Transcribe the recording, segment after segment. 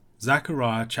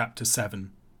Zechariah chapter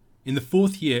 7. In the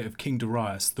 4th year of King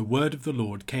Darius, the word of the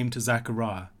Lord came to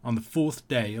Zechariah on the 4th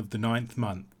day of the 9th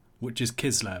month, which is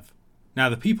Kislev. Now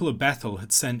the people of Bethel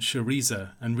had sent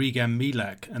Sharezer and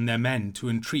Regem-Melech and their men to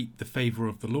entreat the favour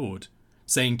of the Lord,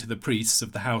 saying to the priests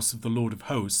of the house of the Lord of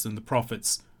hosts and the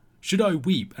prophets, "Should I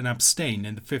weep and abstain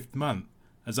in the 5th month,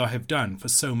 as I have done for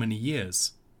so many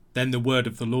years?" Then the word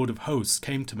of the Lord of hosts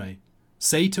came to me,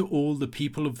 "Say to all the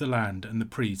people of the land and the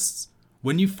priests,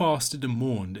 when you fasted and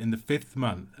mourned in the 5th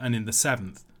month and in the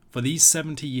 7th, for these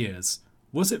 70 years,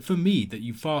 was it for me that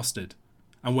you fasted?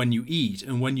 And when you eat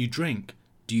and when you drink,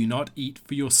 do you not eat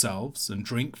for yourselves and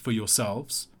drink for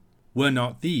yourselves? Were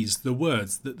not these the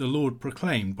words that the Lord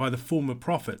proclaimed by the former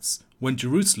prophets, when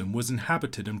Jerusalem was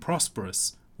inhabited and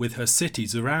prosperous, with her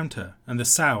cities around her, and the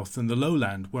south and the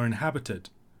lowland were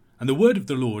inhabited?" And the word of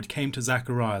the Lord came to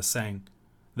Zechariah, saying,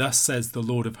 "Thus says the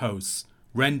Lord of hosts,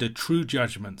 render true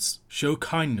judgments, show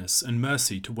kindness and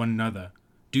mercy to one another.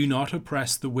 Do not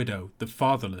oppress the widow, the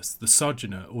fatherless, the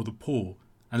sojourner, or the poor,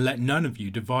 and let none of you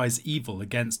devise evil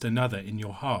against another in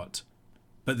your heart."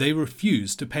 But they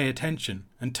refused to pay attention,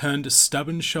 and turned a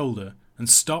stubborn shoulder, and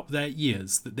stopped their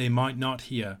ears that they might not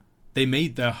hear. They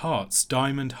made their hearts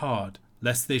diamond hard,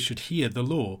 lest they should hear the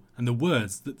law and the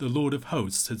words that the Lord of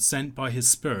hosts had sent by his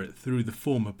Spirit through the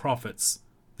former prophets.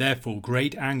 Therefore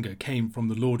great anger came from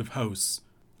the Lord of hosts.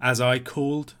 As I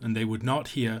called, and they would not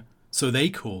hear, so they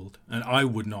called, and I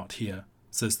would not hear,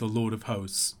 says the Lord of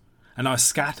hosts. And I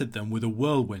scattered them with a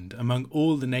whirlwind among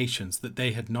all the nations that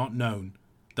they had not known.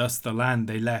 Thus the land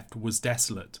they left was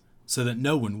desolate, so that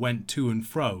no one went to and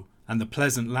fro, and the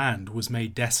pleasant land was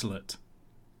made desolate.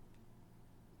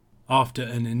 After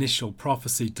an initial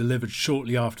prophecy delivered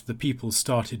shortly after the people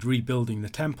started rebuilding the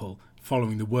temple,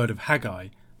 following the word of Haggai,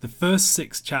 the first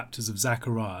 6 chapters of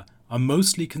Zechariah are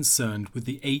mostly concerned with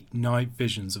the 8 night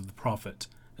visions of the prophet,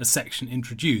 a section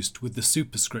introduced with the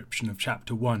superscription of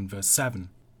chapter 1 verse 7.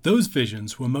 Those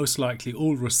visions were most likely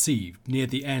all received near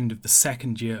the end of the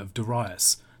 2nd year of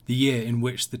Darius, the year in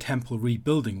which the temple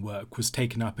rebuilding work was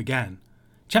taken up again.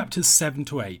 Chapters 7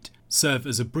 to 8 serve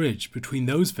as a bridge between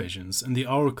those visions and the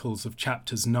oracles of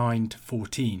chapters 9 to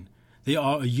 14. They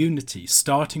are a unity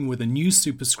starting with a new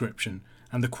superscription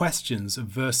and the questions of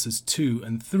verses 2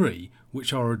 and 3,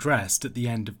 which are addressed at the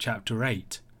end of chapter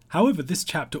 8. However, this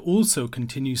chapter also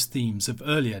continues themes of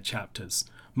earlier chapters.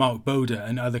 Mark Bode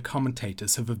and other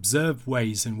commentators have observed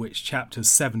ways in which chapters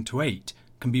 7 to 8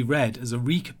 can be read as a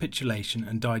recapitulation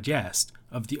and digest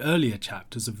of the earlier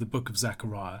chapters of the book of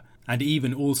Zechariah, and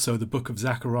even also the book of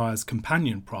Zechariah's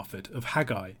companion prophet of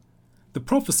Haggai. The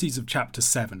prophecies of chapter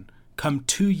 7 come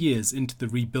 2 years into the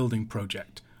rebuilding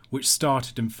project, which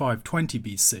started in 520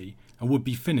 BC and would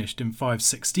be finished in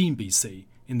 516 BC,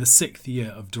 in the 6th year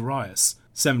of Darius,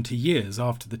 70 years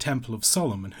after the Temple of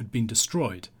Solomon had been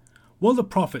destroyed. While the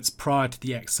prophets prior to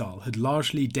the exile had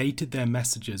largely dated their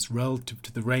messages relative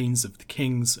to the reigns of the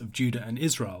kings of Judah and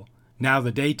Israel, now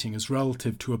the dating is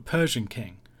relative to a Persian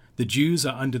king. The Jews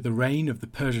are under the reign of the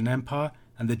Persian Empire,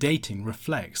 and the dating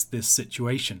reflects this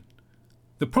situation.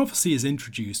 The prophecy is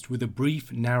introduced with a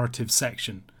brief narrative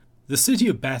section. The city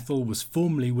of Bethel was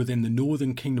formerly within the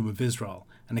northern kingdom of Israel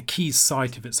and a key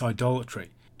site of its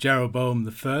idolatry. Jeroboam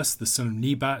I, the son of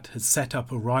Nebat, had set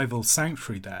up a rival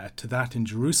sanctuary there to that in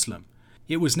Jerusalem.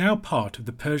 It was now part of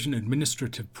the Persian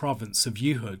administrative province of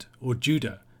Yehud, or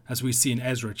Judah, as we see in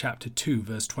Ezra chapter 2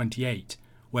 verse 28,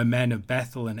 where men of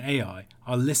Bethel and Ai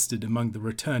are listed among the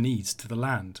returnees to the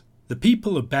land. The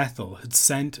people of Bethel had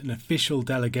sent an official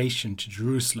delegation to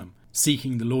Jerusalem,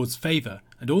 seeking the Lord's favour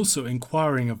and also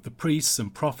inquiring of the priests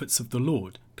and prophets of the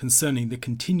Lord concerning the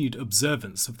continued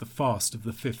observance of the fast of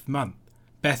the 5th month.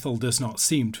 Bethel does not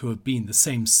seem to have been the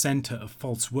same centre of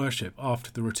false worship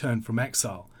after the return from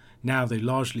exile. Now they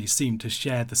largely seem to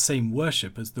share the same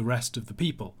worship as the rest of the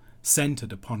people,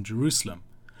 centred upon Jerusalem.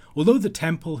 Although the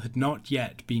temple had not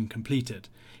yet been completed,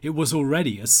 it was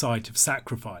already a site of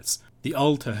sacrifice. The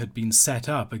altar had been set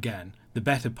up again the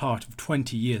better part of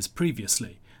 20 years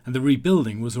previously, and the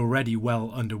rebuilding was already well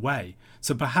underway,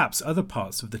 so perhaps other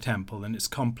parts of the temple and its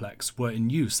complex were in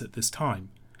use at this time.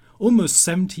 Almost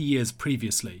 70 years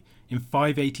previously, in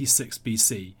 586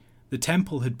 BC, the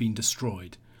temple had been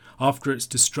destroyed. After its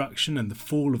destruction and the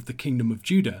fall of the kingdom of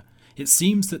Judah, it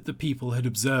seems that the people had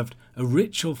observed a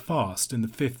ritual fast in the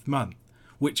 5th month,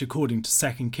 which according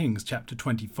to 2 Kings chapter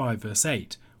 25 verse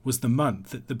 8 was the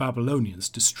month that the Babylonians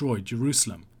destroyed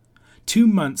Jerusalem. 2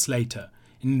 months later,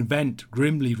 in an event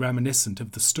grimly reminiscent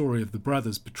of the story of the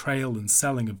brothers' betrayal and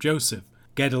selling of Joseph,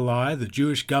 Gedaliah, the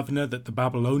Jewish governor that the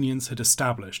Babylonians had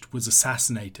established, was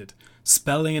assassinated,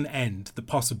 spelling an end to the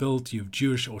possibility of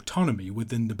Jewish autonomy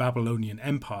within the Babylonian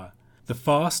Empire. The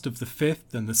fast of the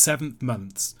 5th and the 7th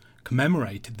months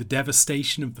commemorated the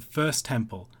devastation of the First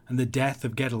Temple and the death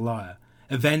of Gedaliah,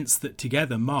 events that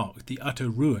together marked the utter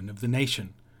ruin of the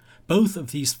nation. Both of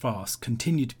these fasts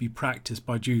continue to be practiced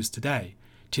by Jews today,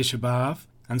 Tisha B'Av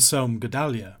and Tzom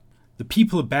Gedalia. The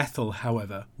people of Bethel,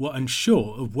 however, were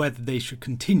unsure of whether they should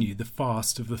continue the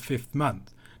fast of the 5th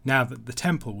month, now that the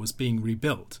temple was being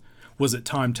rebuilt. Was it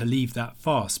time to leave that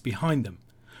fast behind them?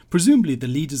 Presumably the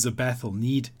leaders of Bethel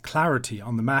need clarity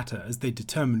on the matter as they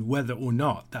determine whether or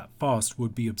not that fast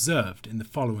would be observed in the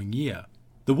following year.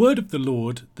 The word of the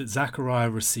Lord that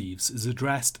Zechariah receives is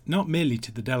addressed not merely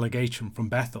to the delegation from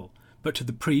Bethel, but to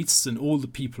the priests and all the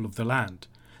people of the land.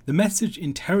 The message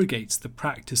interrogates the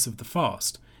practice of the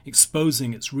fast,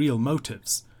 exposing its real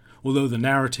motives. Although the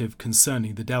narrative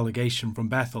concerning the delegation from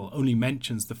Bethel only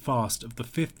mentions the fast of the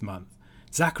 5th month,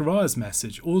 Zechariah's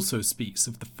message also speaks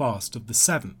of the fast of the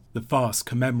 7th, the fast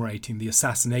commemorating the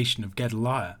assassination of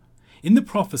Gedaliah. In the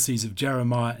prophecies of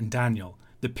Jeremiah and Daniel,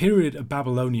 the period of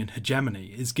Babylonian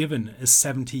hegemony is given as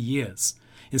 70 years.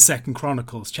 In 2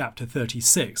 Chronicles chapter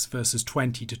 36, verses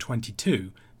 20 to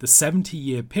 22, the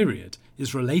 70-year period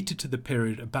is related to the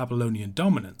period of Babylonian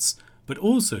dominance, but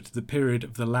also to the period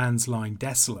of the lands lying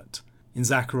desolate. In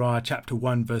Zechariah chapter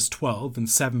 1 verse 12 and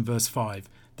 7 verse 5,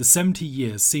 the 70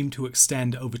 years seem to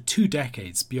extend over 2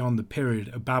 decades beyond the period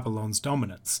of Babylon's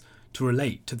dominance, to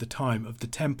relate to the time of the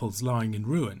temples lying in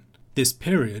ruin. This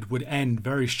period would end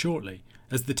very shortly,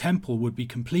 as the temple would be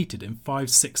completed in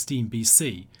 516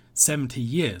 BC, 70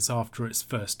 years after its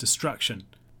first destruction.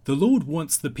 The Lord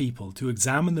wants the people to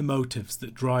examine the motives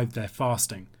that drive their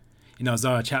fasting. In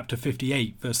Isaiah chapter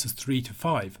 58 verses 3 to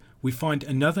 5, we find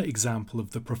another example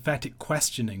of the prophetic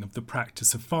questioning of the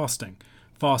practice of fasting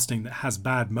that has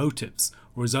bad motives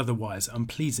or is otherwise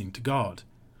unpleasing to God.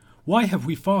 Why have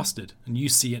we fasted, and you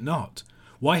see it not?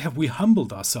 Why have we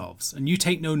humbled ourselves, and you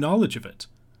take no knowledge of it?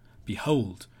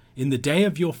 Behold, in the day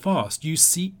of your fast you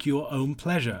seek your own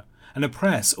pleasure, and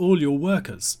oppress all your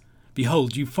workers.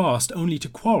 Behold, you fast only to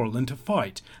quarrel and to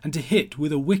fight, and to hit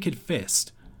with a wicked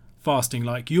fist. Fasting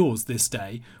like yours this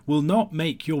day will not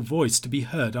make your voice to be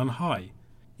heard on high.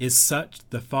 Is such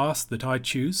the fast that I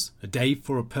choose, a day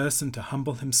for a person to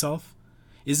humble himself?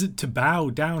 Is it to bow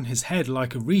down his head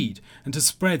like a reed, and to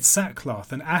spread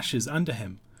sackcloth and ashes under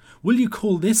him? Will you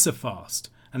call this a fast,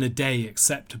 and a day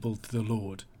acceptable to the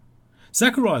Lord?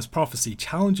 Zechariah's prophecy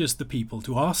challenges the people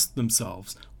to ask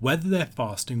themselves whether their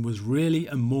fasting was really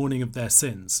a mourning of their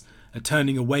sins, a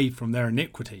turning away from their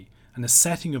iniquity, and a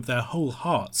setting of their whole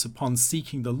hearts upon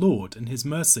seeking the Lord and his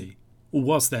mercy. Or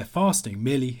was their fasting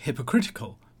merely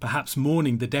hypocritical, perhaps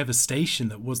mourning the devastation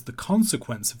that was the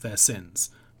consequence of their sins,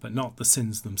 but not the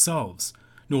sins themselves,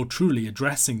 nor truly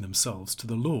addressing themselves to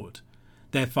the Lord?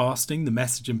 Their fasting, the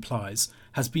message implies,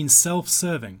 has been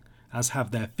self-serving, as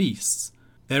have their feasts.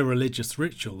 Their religious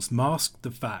rituals mask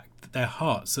the fact that their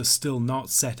hearts are still not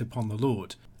set upon the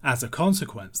Lord. As a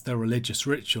consequence, their religious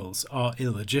rituals are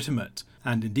illegitimate,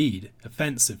 and indeed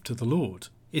offensive to the Lord.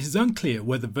 It is unclear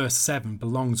whether verse 7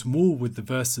 belongs more with the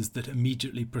verses that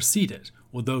immediately precede it,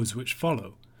 or those which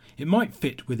follow. It might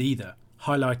fit with either,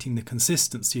 highlighting the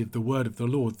consistency of the word of the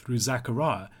Lord through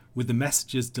Zechariah with the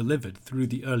messages delivered through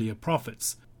the earlier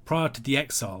prophets. Prior to the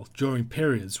exile, during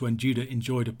periods when Judah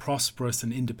enjoyed a prosperous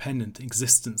and independent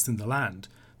existence in the land,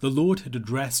 the Lord had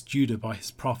addressed Judah by his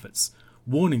prophets,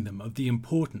 warning them of the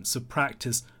importance of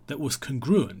practice that was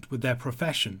congruent with their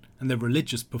profession and their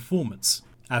religious performance,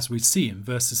 as we see in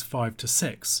verses 5 to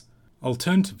 6.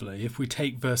 Alternatively, if we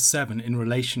take verse 7 in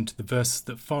relation to the verses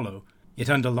that follow, it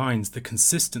underlines the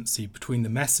consistency between the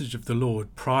message of the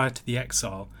Lord prior to the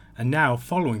exile and now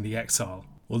following the exile.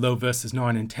 Although verses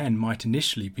 9 and 10 might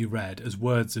initially be read as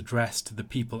words addressed to the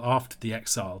people after the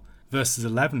exile, verses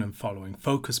 11 and following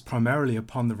focus primarily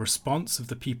upon the response of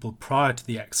the people prior to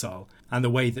the exile and the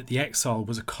way that the exile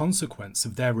was a consequence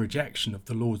of their rejection of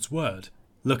the Lord's word.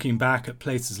 Looking back at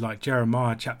places like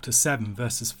Jeremiah chapter 7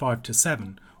 verses 5 to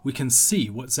 7, we can see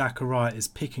what Zechariah is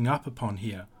picking up upon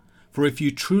here. For if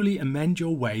you truly amend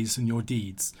your ways and your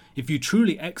deeds, if you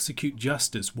truly execute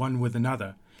justice one with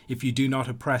another, if you do not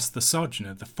oppress the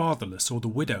sojourner, the fatherless, or the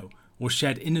widow, or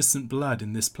shed innocent blood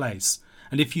in this place,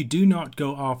 and if you do not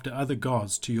go after other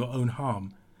gods to your own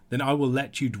harm, then I will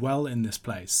let you dwell in this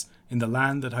place, in the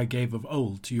land that I gave of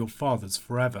old to your fathers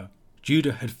forever.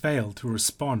 Judah had failed to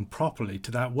respond properly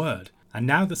to that word, and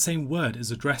now the same word is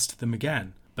addressed to them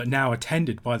again, but now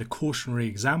attended by the cautionary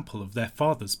example of their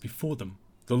fathers before them.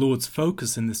 The Lord's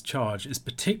focus in this charge is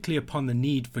particularly upon the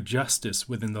need for justice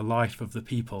within the life of the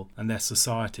people and their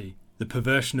society. The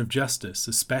perversion of justice,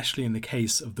 especially in the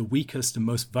case of the weakest and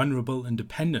most vulnerable and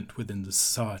dependent within the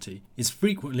society, is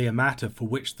frequently a matter for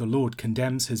which the Lord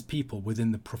condemns his people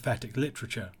within the prophetic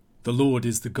literature. The Lord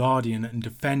is the guardian and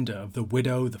defender of the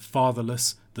widow, the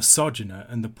fatherless, the sojourner,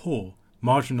 and the poor,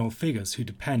 marginal figures who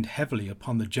depend heavily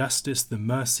upon the justice, the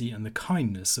mercy, and the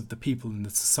kindness of the people in the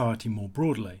society more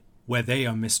broadly. Where they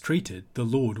are mistreated, the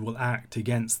Lord will act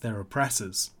against their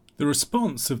oppressors. The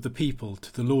response of the people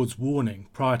to the Lord's warning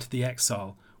prior to the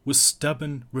exile was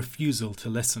stubborn refusal to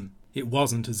listen. It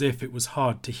wasn't as if it was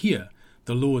hard to hear.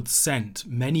 The Lord sent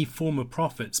many former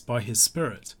prophets by his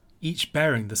Spirit, each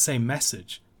bearing the same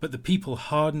message, but the people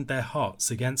hardened their hearts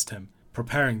against him,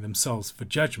 preparing themselves for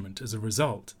judgment as a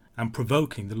result, and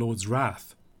provoking the Lord's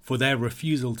wrath. For their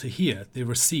refusal to hear, they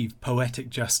received poetic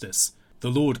justice. The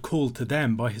Lord called to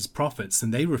them by his prophets,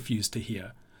 and they refused to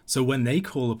hear. So when they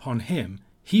call upon him,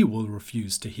 he will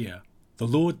refuse to hear. The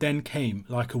Lord then came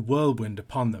like a whirlwind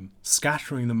upon them,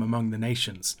 scattering them among the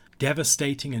nations,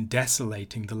 devastating and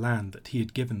desolating the land that he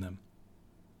had given them.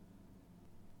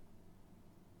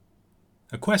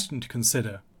 A question to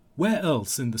consider. Where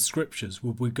else in the scriptures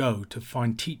would we go to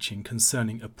find teaching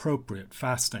concerning appropriate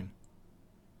fasting?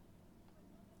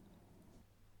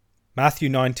 Matthew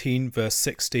 19 verse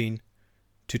 16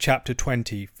 to chapter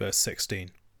 20 verse 16.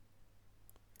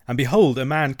 And behold, a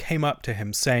man came up to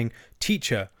him, saying,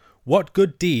 Teacher, what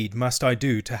good deed must I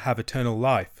do to have eternal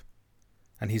life?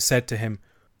 And he said to him,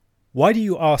 Why do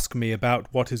you ask me about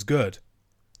what is good?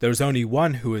 There is only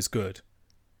one who is good.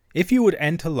 If you would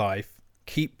enter life,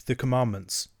 keep the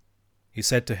commandments. He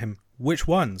said to him, Which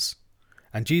ones?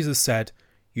 And Jesus said,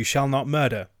 You shall not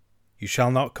murder, you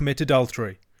shall not commit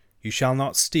adultery, you shall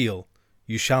not steal,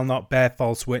 you shall not bear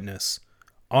false witness,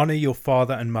 honor your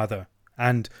father and mother,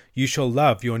 and you shall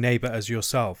love your neighbor as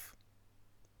yourself.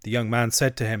 The young man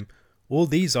said to him, All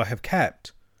these I have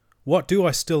kept. What do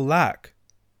I still lack?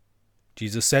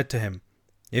 Jesus said to him,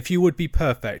 If you would be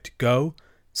perfect, go,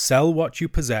 sell what you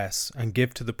possess, and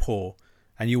give to the poor,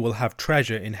 and you will have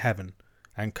treasure in heaven,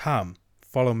 and come,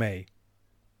 follow me.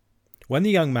 When the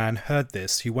young man heard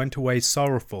this, he went away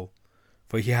sorrowful,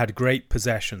 for he had great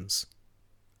possessions.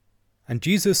 And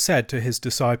Jesus said to his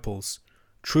disciples,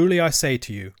 Truly I say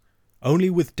to you, only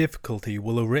with difficulty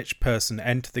will a rich person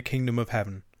enter the kingdom of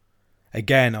heaven.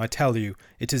 Again, I tell you,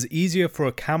 it is easier for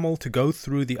a camel to go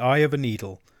through the eye of a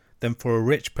needle than for a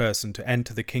rich person to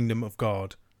enter the kingdom of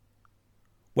God.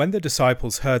 When the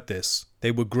disciples heard this,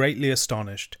 they were greatly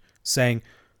astonished, saying,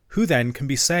 Who then can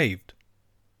be saved?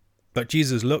 But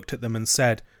Jesus looked at them and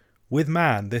said, With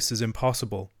man this is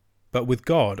impossible, but with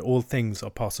God all things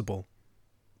are possible.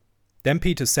 Then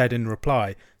Peter said in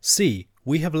reply, See,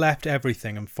 we have left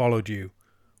everything and followed you.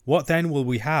 What then will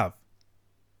we have?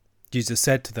 Jesus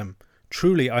said to them,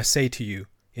 Truly I say to you,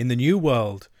 in the new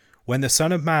world, when the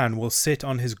Son of Man will sit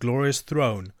on his glorious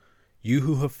throne, you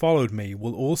who have followed me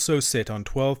will also sit on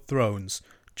 12 thrones,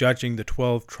 judging the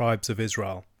 12 tribes of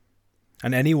Israel.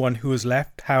 And anyone who has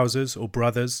left houses or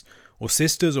brothers, or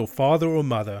sisters or father or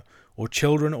mother, or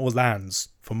children or lands,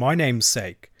 for my name's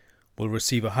sake, will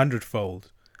receive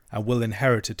 100-fold, and will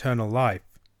inherit eternal life.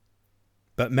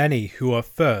 But many who are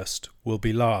first will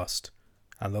be last,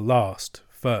 and the last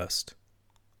first.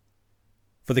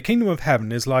 For the kingdom of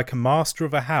heaven is like a master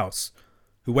of a house,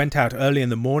 who went out early in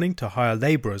the morning to hire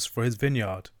labourers for his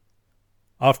vineyard.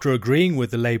 After agreeing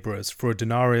with the labourers for a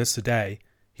denarius a day,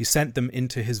 he sent them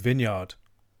into his vineyard.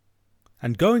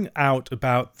 And going out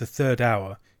about the 3rd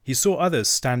hour, he saw others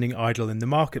standing idle in the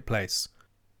marketplace.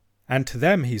 And to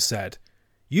them he said,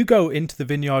 You go into the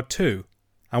vineyard too,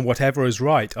 and whatever is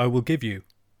right I will give you.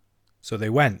 So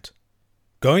they went.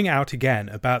 Going out again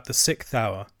about the 6th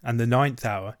hour and the 9th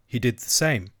hour, he did the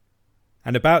same.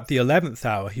 And about the 11th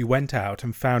hour he went out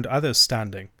and found others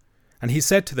standing. And he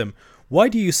said to them, Why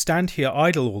do you stand here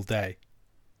idle all day?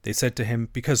 They said to him,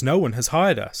 Because no one has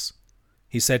hired us.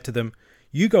 He said to them,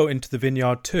 You go into the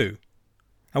vineyard too.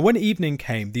 And when evening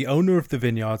came, the owner of the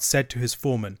vineyard said to his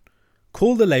foreman,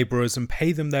 Call the labourers and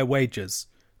pay them their wages,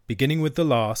 beginning with the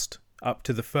last, up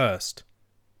to the first.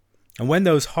 And when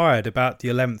those hired about the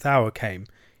 11th hour came,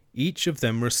 each of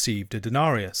them received a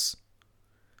denarius.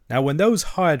 Now when those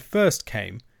hired first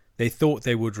came, they thought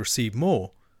they would receive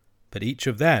more, but each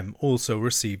of them also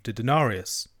received a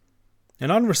denarius.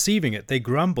 And on receiving it, they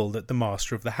grumbled at the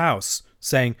master of the house,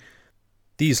 saying,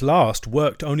 These last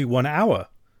worked only 1 hour,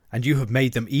 and you have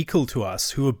made them equal to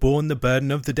us who have borne the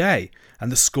burden of the day and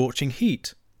the scorching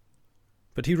heat.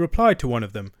 But he replied to one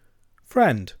of them,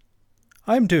 Friend,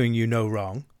 I am doing you no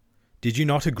wrong. Did you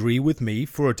not agree with me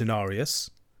for a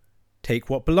denarius? Take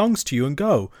what belongs to you and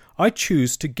go. I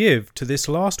choose to give to this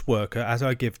last worker as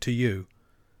I give to you.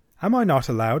 Am I not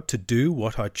allowed to do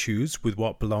what I choose with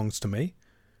what belongs to me?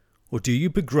 Or do you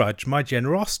begrudge my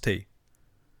generosity?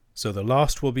 So the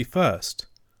last will be first,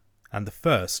 and the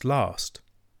first last."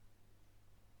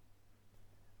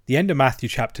 The end of Matthew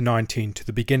chapter 19 to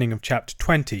the beginning of chapter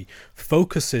 20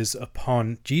 focuses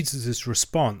upon Jesus'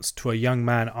 response to a young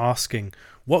man asking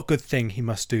what good thing he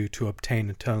must do to obtain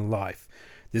eternal life.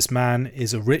 This man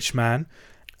is a rich man,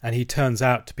 and he turns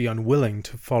out to be unwilling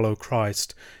to follow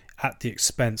Christ at the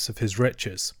expense of his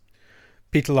riches.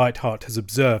 Peter Leithart has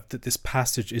observed that this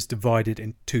passage is divided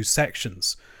into two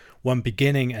sections, one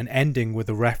beginning and ending with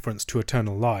a reference to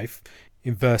eternal life.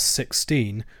 In verse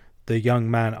 16, the young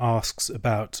man asks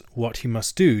about what he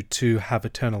must do to have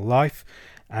eternal life,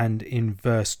 and in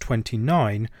verse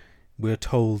 29, we're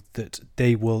told that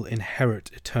they will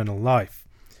inherit eternal life.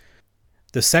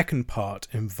 The second part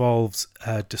involves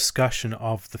a discussion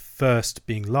of the first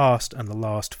being last and the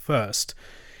last first.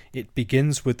 It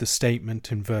begins with the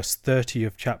statement in verse 30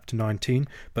 of chapter 19,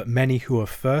 "But many who are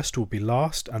first will be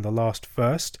last, and the last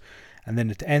first." And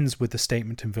then it ends with the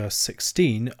statement in verse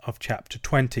 16 of chapter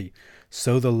 20,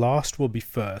 "So the last will be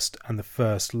first, and the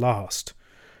first last."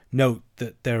 Note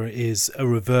that there is a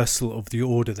reversal of the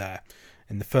order there.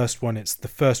 In the first one, it's the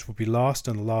first will be last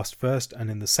and the last first, and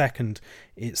in the second,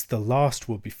 it's the last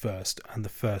will be first and the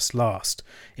first last.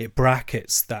 It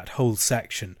brackets that whole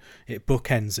section, it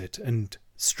bookends it, and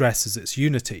stresses its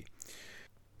unity.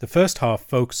 The first half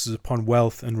focuses upon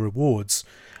wealth and rewards,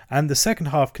 and the second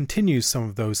half continues some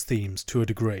of those themes to a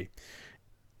degree.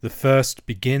 The first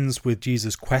begins with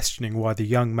Jesus questioning why the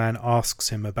young man asks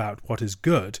him about what is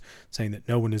good, saying that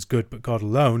no one is good but God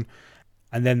alone,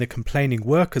 and then the complaining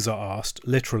workers are asked,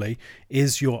 literally,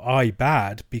 "Is your eye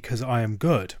bad because I am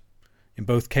good?" In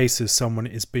both cases, someone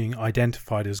is being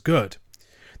identified as good.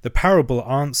 The parable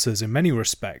answers in many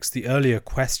respects the earlier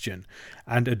question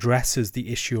and addresses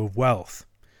the issue of wealth.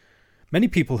 Many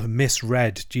people have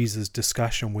misread Jesus'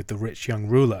 discussion with the rich young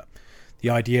ruler.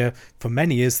 The idea for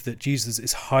many is that Jesus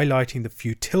is highlighting the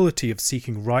futility of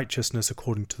seeking righteousness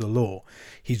according to the law.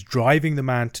 He's driving the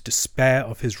man to despair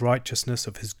of his righteousness,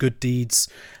 of his good deeds,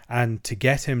 and to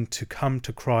get him to come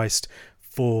to Christ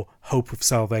for hope of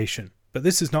salvation. But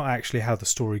this is not actually how the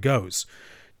story goes.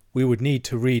 We would need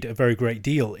to read a very great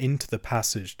deal into the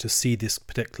passage to see this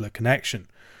particular connection.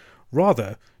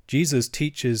 Rather, Jesus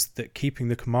teaches that keeping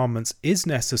the commandments is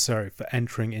necessary for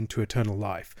entering into eternal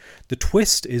life. The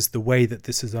twist is the way that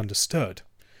this is understood.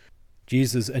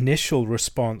 Jesus' initial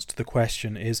response to the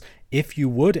question is, if you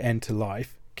would enter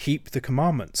life, keep the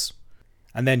commandments.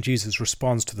 And then Jesus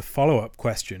responds to the follow-up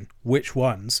question, which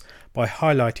ones, by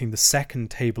highlighting the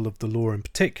second table of the law in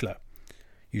particular.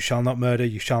 You shall not murder,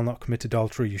 you shall not commit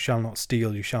adultery, you shall not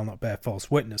steal, you shall not bear false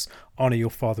witness, honor your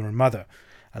father and mother,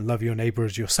 and love your neighbor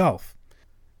as yourself.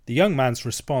 The young man's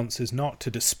response is not to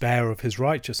despair of his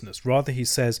righteousness. Rather, he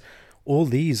says, all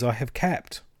these I have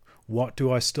kept. What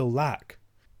do I still lack?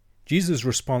 Jesus'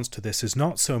 response to this is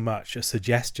not so much a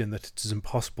suggestion that it is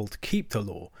impossible to keep the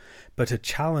law, but a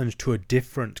challenge to a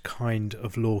different kind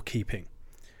of law-keeping.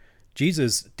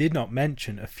 Jesus did not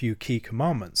mention a few key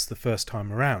commandments the first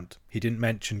time around. He didn't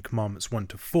mention commandments 1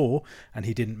 to 4, and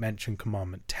he didn't mention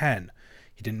commandment 10.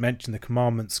 He didn't mention the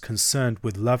commandments concerned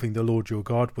with loving the Lord your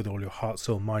God with all your heart,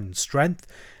 soul, mind, and strength,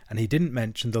 and he didn't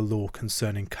mention the law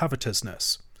concerning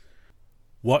covetousness.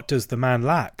 What does the man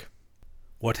lack?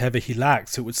 Whatever he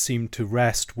lacks, it would seem to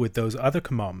rest with those other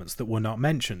commandments that were not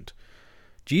mentioned.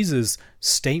 Jesus'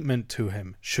 statement to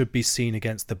him should be seen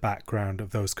against the background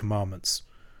of those commandments.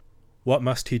 What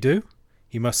must he do?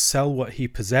 He must sell what he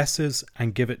possesses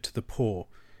and give it to the poor,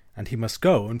 and he must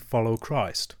go and follow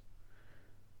Christ.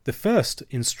 The first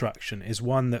instruction is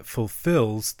one that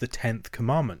fulfills the 10th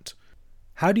commandment.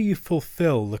 How do you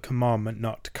fulfill the commandment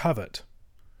not to covet?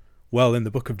 Well, in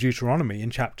the book of Deuteronomy, in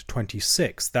chapter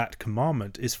 26, that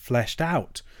commandment is fleshed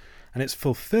out, and it's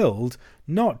fulfilled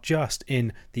not just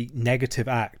in the negative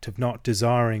act of not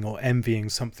desiring or envying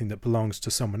something that belongs to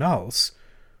someone else.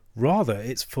 Rather,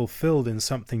 it's fulfilled in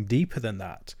something deeper than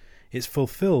that. It's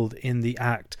fulfilled in the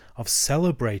act of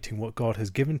celebrating what God has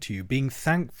given to you, being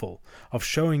thankful, of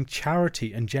showing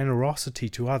charity and generosity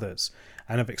to others,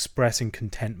 and of expressing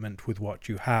contentment with what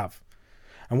you have.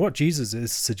 And what Jesus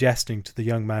is suggesting to the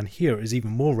young man here is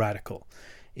even more radical.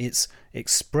 It's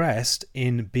expressed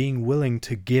in being willing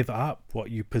to give up what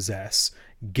you possess,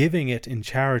 giving it in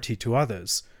charity to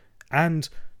others, and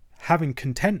having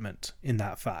contentment in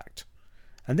that fact.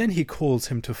 And then he calls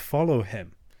him to follow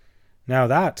him. Now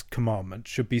that commandment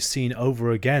should be seen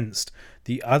over against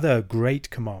the other great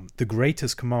commandment, the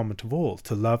greatest commandment of all,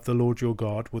 to love the Lord your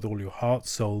God with all your heart,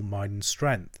 soul, mind, and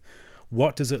strength.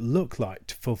 What does it look like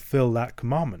to fulfill that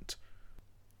commandment?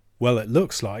 Well, it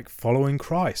looks like following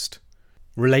Christ,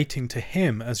 relating to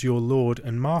him as your Lord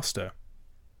and Master.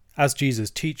 As Jesus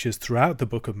teaches throughout the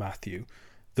book of Matthew,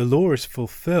 the law is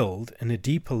fulfilled in a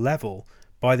deeper level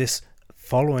by this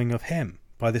following of him,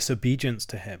 by this obedience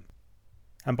to him,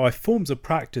 and by forms of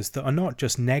practice that are not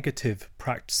just negative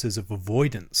practices of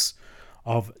avoidance,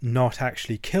 of not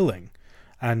actually killing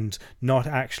and not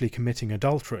actually committing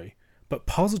adultery, but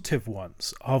positive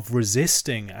ones of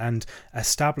resisting and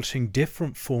establishing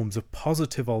different forms of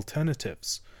positive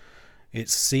alternatives.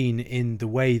 It's seen in the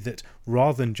way that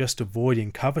rather than just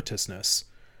avoiding covetousness,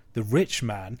 the rich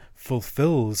man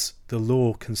fulfills the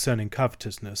law concerning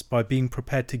covetousness by being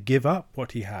prepared to give up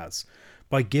what he has,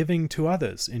 by giving to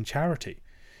others in charity.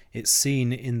 It's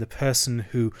seen in the person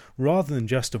who, rather than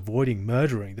just avoiding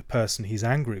murdering the person he's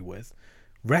angry with,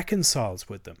 reconciles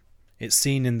with them. It's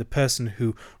seen in the person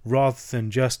who, rather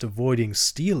than just avoiding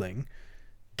stealing,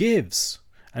 gives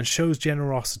and shows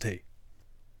generosity.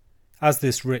 As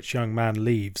this rich young man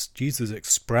leaves, Jesus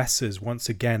expresses once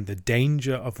again the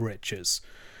danger of riches,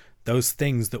 those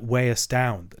things that weigh us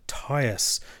down, that tie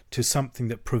us to something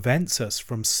that prevents us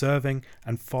from serving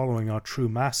and following our true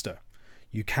master.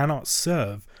 You cannot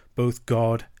serve both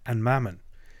God and mammon.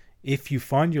 If you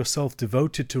find yourself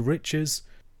devoted to riches,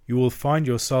 you will find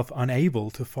yourself unable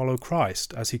to follow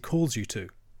Christ as he calls you to.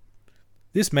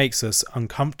 This makes us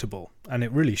uncomfortable, and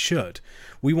it really should.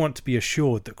 We want to be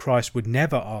assured that Christ would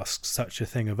never ask such a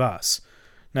thing of us.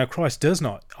 Now, Christ does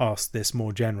not ask this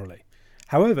more generally.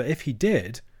 However, if he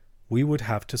did, we would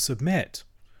have to submit.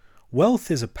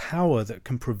 Wealth is a power that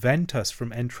can prevent us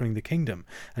from entering the kingdom,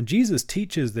 and Jesus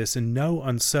teaches this in no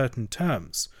uncertain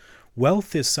terms.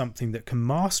 Wealth is something that can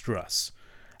master us,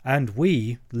 and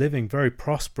we, living very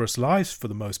prosperous lives for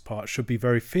the most part, should be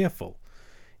very fearful.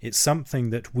 It's something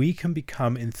that we can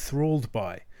become enthralled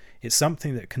by. It's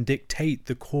something that can dictate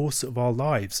the course of our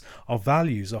lives, our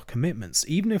values, our commitments.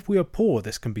 Even if we are poor,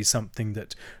 this can be something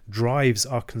that drives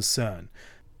our concern.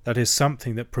 That is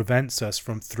something that prevents us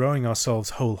from throwing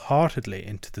ourselves wholeheartedly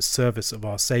into the service of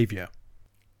our Saviour.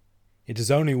 It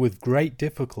is only with great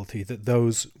difficulty that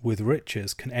those with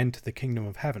riches can enter the kingdom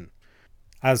of heaven.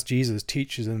 As Jesus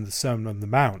teaches in the Sermon on the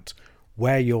Mount,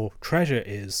 where your treasure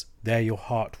is, there your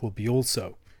heart will be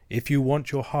also. If you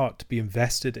want your heart to be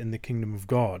invested in the kingdom of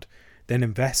God, then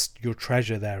invest your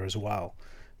treasure there as well.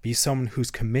 Be someone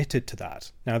who's committed to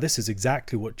that. Now, this is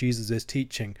exactly what Jesus is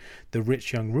teaching the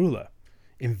rich young ruler.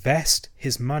 Invest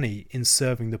his money in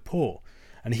serving the poor,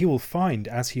 and he will find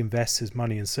as he invests his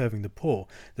money in serving the poor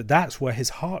that that's where his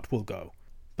heart will go.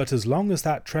 But as long as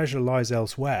that treasure lies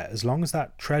elsewhere, as long as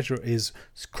that treasure is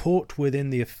caught within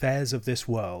the affairs of this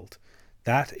world,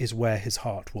 that is where his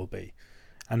heart will be.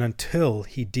 And until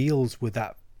he deals with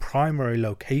that primary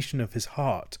location of his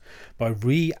heart by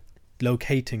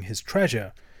relocating his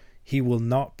treasure, he will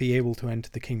not be able to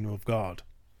enter the kingdom of God.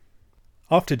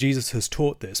 After Jesus has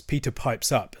taught this, Peter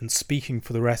pipes up and, speaking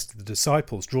for the rest of the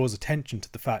disciples, draws attention to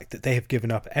the fact that they have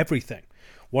given up everything.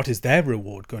 What is their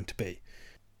reward going to be?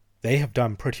 They have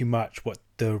done pretty much what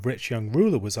the rich young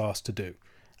ruler was asked to do.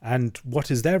 And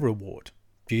what is their reward?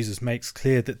 Jesus makes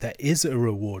clear that there is a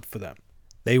reward for them.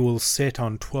 They will sit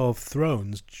on 12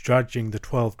 thrones judging the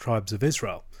 12 tribes of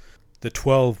Israel. The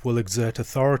 12 will exert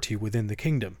authority within the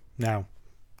kingdom. Now,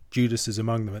 Judas is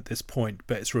among them at this point,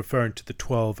 but it's referring to the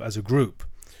 12 as a group.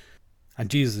 And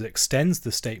Jesus extends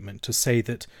the statement to say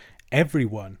that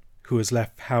everyone who has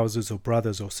left houses or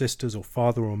brothers or sisters or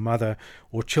father or mother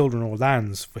or children or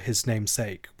lands for his name's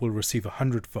sake will receive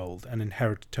 100-fold and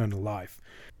inherit eternal life.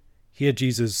 Here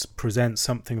Jesus presents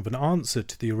something of an answer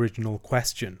to the original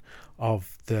question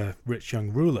of the rich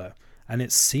young ruler, and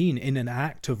it's seen in an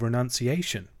act of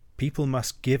renunciation. People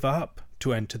must give up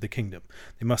to enter the kingdom.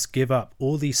 They must give up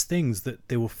all these things that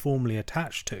they were formerly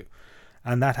attached to,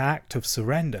 and that act of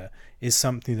surrender is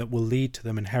something that will lead to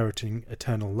them inheriting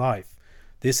eternal life.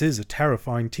 This is a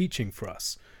terrifying teaching for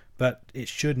us, but it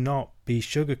should not be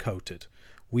sugar-coated.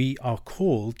 We are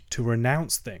called to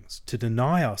renounce things, to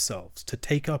deny ourselves, to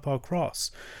take up our cross,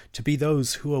 to be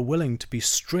those who are willing to be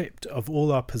stripped of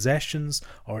all our possessions,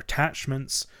 our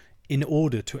attachments, in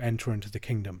order to enter into the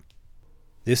kingdom.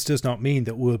 This does not mean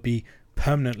that we'll be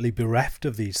permanently bereft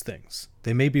of these things.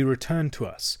 They may be returned to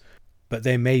us, but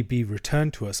they may be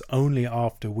returned to us only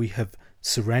after we have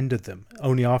surrendered them,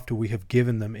 only after we have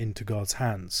given them into God's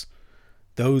hands.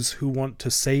 Those who want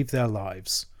to save their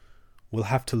lives will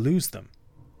have to lose them.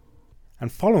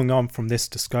 And following on from this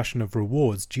discussion of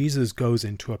rewards, Jesus goes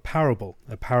into a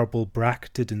parable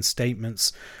bracketed in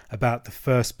statements about the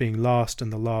first being last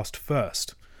and the last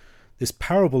first. This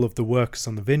parable of the workers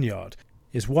on the vineyard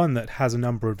is one that has a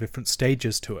number of different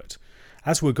stages to it.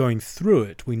 As we're going through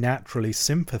it, we naturally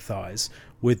sympathize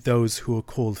with those who are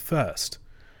called first.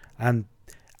 And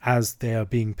as they are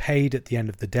being paid at the end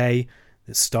of the day,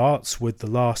 it starts with the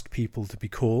last people to be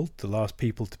called, the last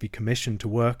people to be commissioned to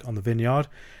work on the vineyard,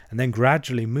 and then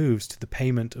gradually moves to the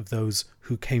payment of those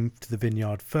who came to the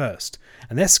vineyard first.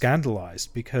 And they're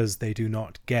scandalized because they do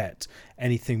not get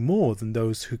anything more than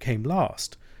those who came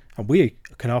last. And we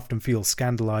can often feel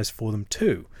scandalized for them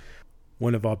too.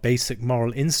 One of our basic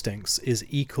moral instincts is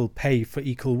equal pay for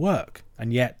equal work,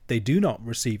 and yet they do not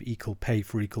receive equal pay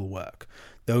for equal work.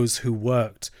 Those who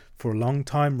worked for a long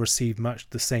time receive much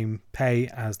the same pay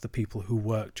as the people who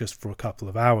worked just for a couple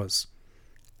of hours.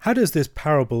 How does this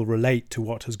parable relate to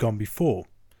what has gone before?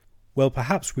 Well,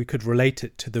 perhaps we could relate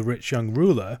it to the rich young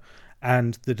ruler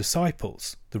and the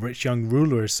disciples. The rich young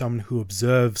ruler is someone who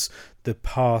observes the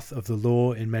path of the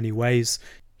law in many ways.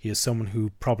 He is someone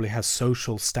who probably has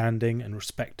social standing and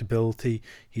respectability.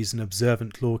 He's an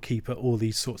observant lawkeeper, all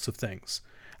these sorts of things.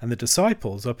 And the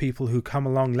disciples are people who come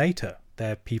along later.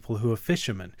 They're people who are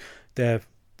fishermen. They're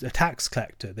a tax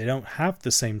collector. They don't have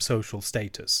the same social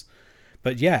status.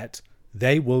 But yet,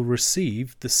 they will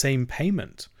receive the same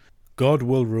payment. God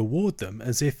will reward them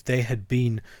as if they had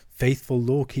been faithful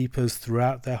lawkeepers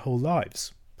throughout their whole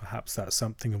lives. Perhaps that's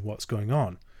something of what's going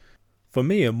on. For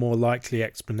me, a more likely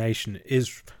explanation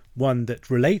is one that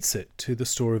relates it to the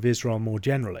story of Israel more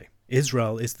generally.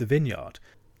 Israel is the vineyard.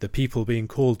 The people being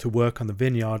called to work on the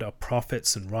vineyard are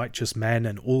prophets and righteous men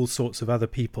and all sorts of other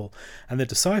people, and the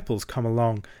disciples come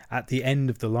along at the end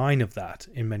of the line of that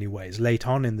in many ways, late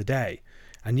on in the day,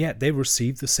 and yet they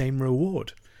receive the same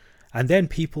reward. And then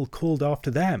people called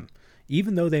after them,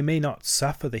 even though they may not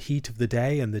suffer the heat of the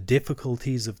day and the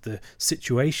difficulties of the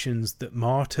situations that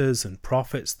martyrs and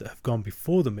prophets that have gone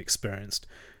before them experienced,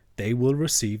 they will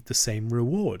receive the same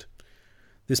reward.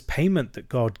 This payment that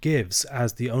God gives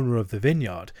as the owner of the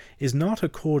vineyard is not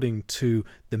according to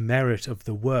the merit of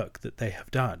the work that they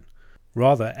have done.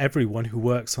 Rather, everyone who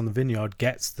works on the vineyard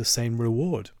gets the same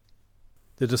reward.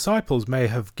 The disciples may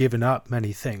have given up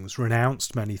many things,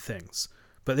 renounced many things,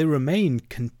 but they remain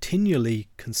continually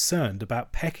concerned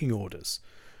about pecking orders,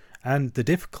 and the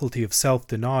difficulty of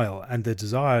self-denial and the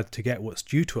desire to get what's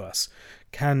due to us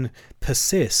can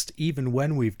persist even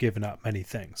when we've given up many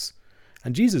things.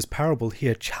 And Jesus' parable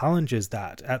here challenges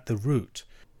that at the root.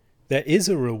 There is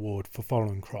a reward for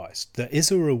following Christ. There is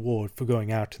a reward for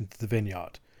going out into the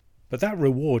vineyard. But that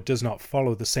reward does not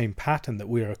follow the same pattern that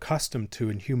we are accustomed to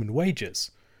in human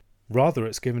wages. Rather,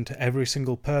 it's given to every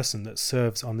single person that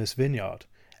serves on this vineyard.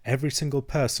 Every single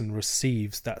person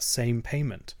receives that same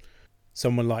payment.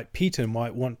 Someone like Peter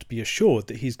might want to be assured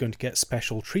that he's going to get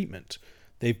special treatment.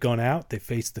 They've gone out, they've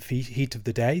faced the heat of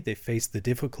the day, they've faced the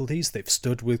difficulties, they've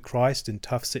stood with Christ in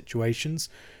tough situations.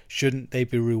 Shouldn't they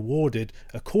be rewarded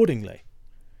accordingly?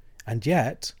 And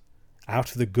yet,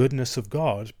 out of the goodness of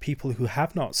God, people who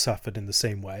have not suffered in the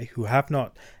same way, who have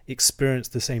not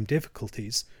experienced the same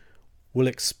difficulties, will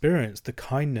experience the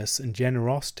kindness and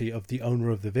generosity of the owner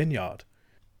of the vineyard.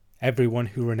 Everyone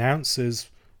who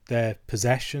renounces their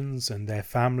possessions and their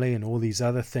family and all these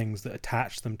other things that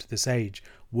attach them to this age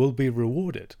will be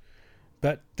rewarded.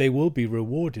 But they will be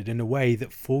rewarded in a way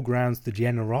that foregrounds the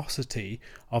generosity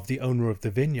of the owner of the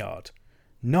vineyard,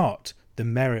 not the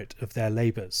merit of their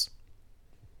labours.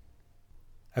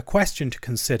 A question to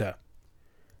consider.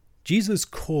 Jesus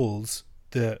calls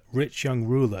the rich young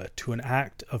ruler to an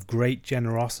act of great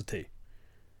generosity,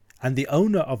 and the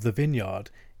owner of the vineyard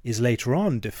is later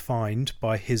on defined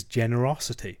by his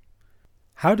generosity.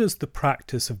 How does the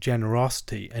practice of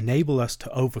generosity enable us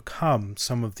to overcome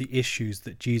some of the issues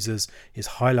that Jesus is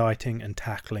highlighting and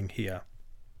tackling here?